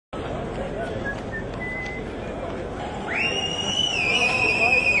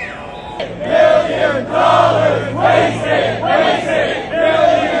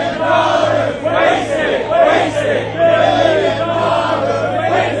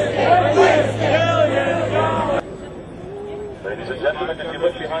Ladies and gentlemen, if you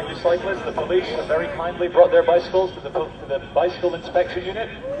look behind you cyclists, the police have very kindly brought their bicycles to the bicycle inspection unit.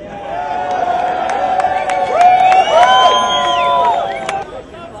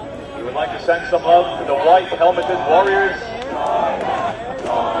 We would like to send some love to the white helmeted warriors.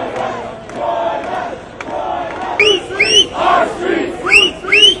 Our streets, our streets,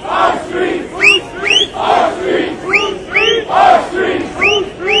 our streets, our streets, our streets,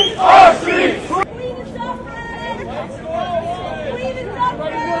 our streets. Clean and suffrage! Clean and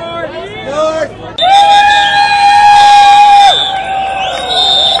suffrage! North!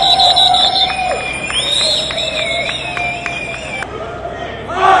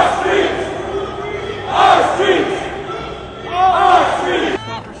 Our streets! Our streets! Our streets!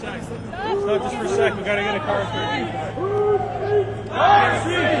 Stop for a sec. Stop just for a sec. We gotta get a car through. Our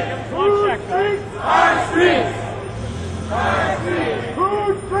streets! One check. Our streets! Our streets!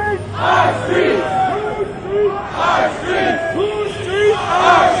 Our streets! Our streets! Our streets!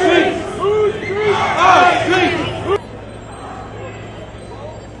 Our streets!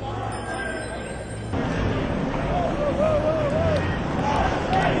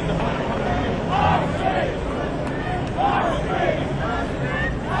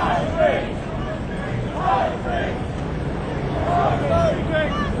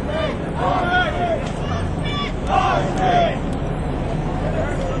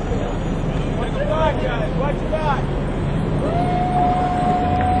 Watch your back.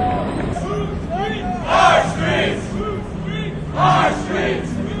 Our streets! Our streets!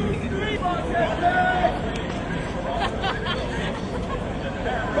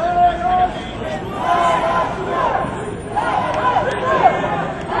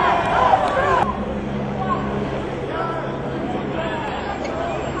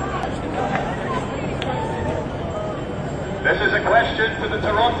 This is a question to the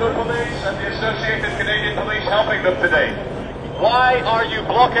Toronto Police and the Associated Canadian Police helping them today. Why are you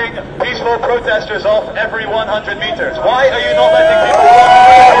blocking peaceful protesters off every 100 meters? Why are you not letting people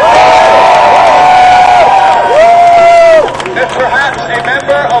walk? If perhaps a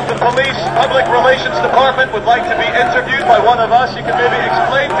member of the police public relations department would like to be interviewed by one of us, you can maybe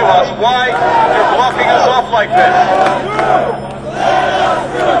explain to us why you're blocking us off like this.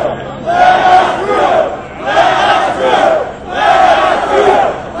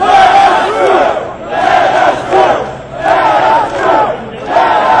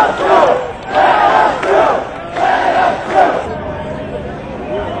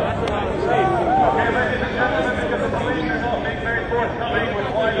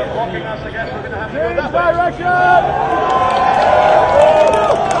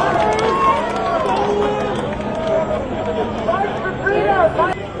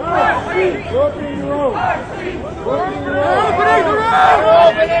 Opening the road! Opening the road! Opening the road!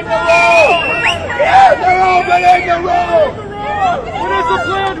 Opening the road! They're opening the road! What is the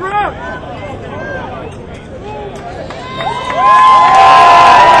planned route?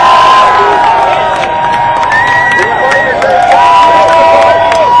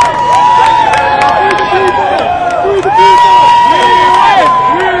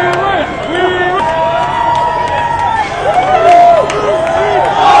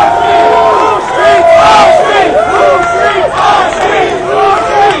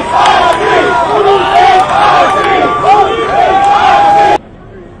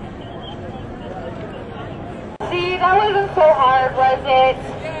 See, that wasn't so hard, was it?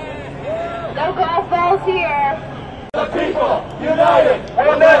 No golf balls here. The people united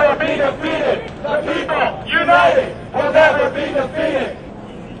will never be defeated! The people united will never be defeated!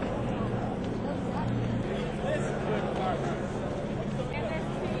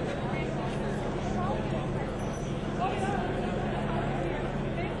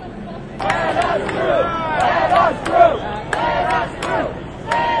 Let us through! Let us through! Let us through!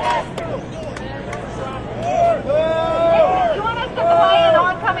 Let us through! You want us to quiet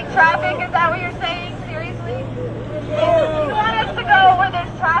oncoming traffic? Is that what you're saying? Seriously? You want us to go where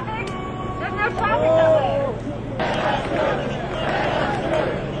there's traffic? There's no traffic that way.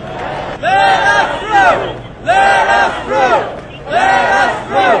 Let us through! Let us through! Let us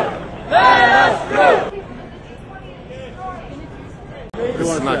through! Let us through! This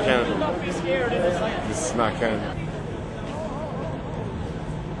is not Canada. This is not Canada.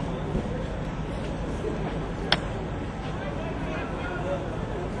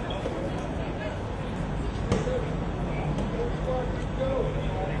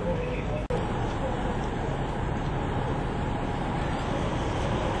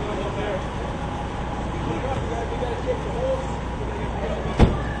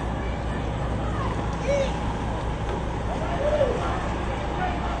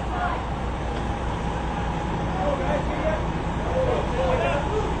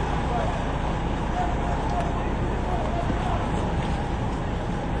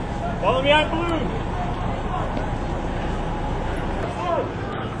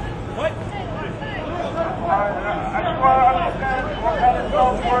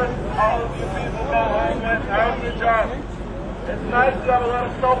 guys? Do you have a lot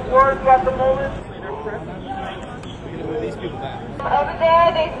of self-worth at the moment? Over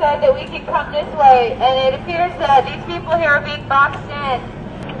there, they said that we can come this way, and it appears that these people here are being boxed in.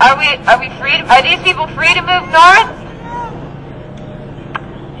 Are we free? Are these people free to move north?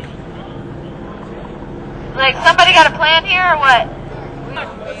 Like, somebody got a plan here, or what?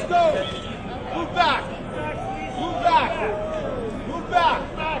 Let's go! Move back! Move back! Move back!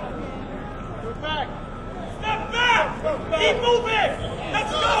 Move back! Step back! Keep moving!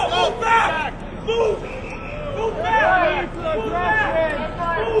 Let's go! Move back! Move! Move back! Move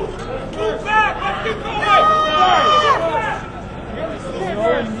back! Move back! Let's keep going!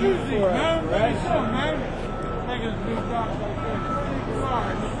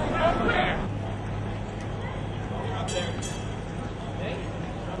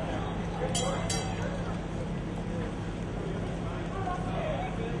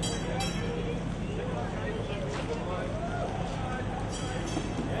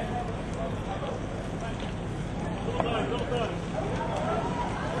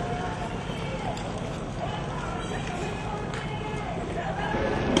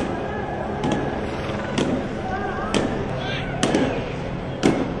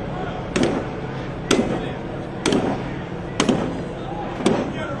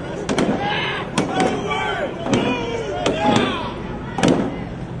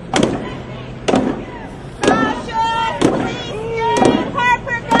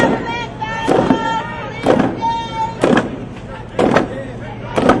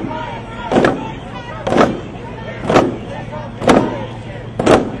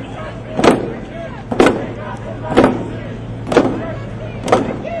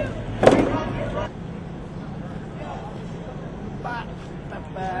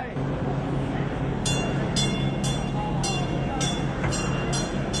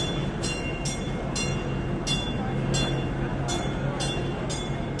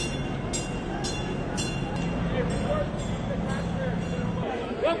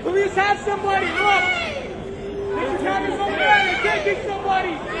 Police have somebody, look! Your camera's over there, they're taking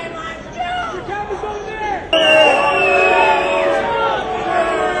somebody! Your camera's over there!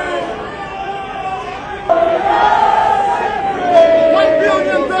 $1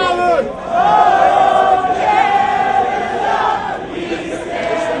 billion!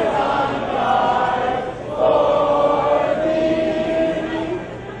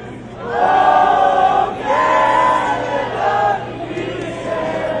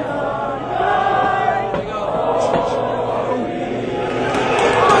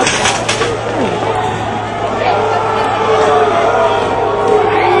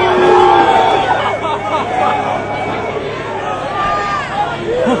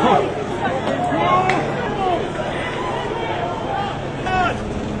 Oh,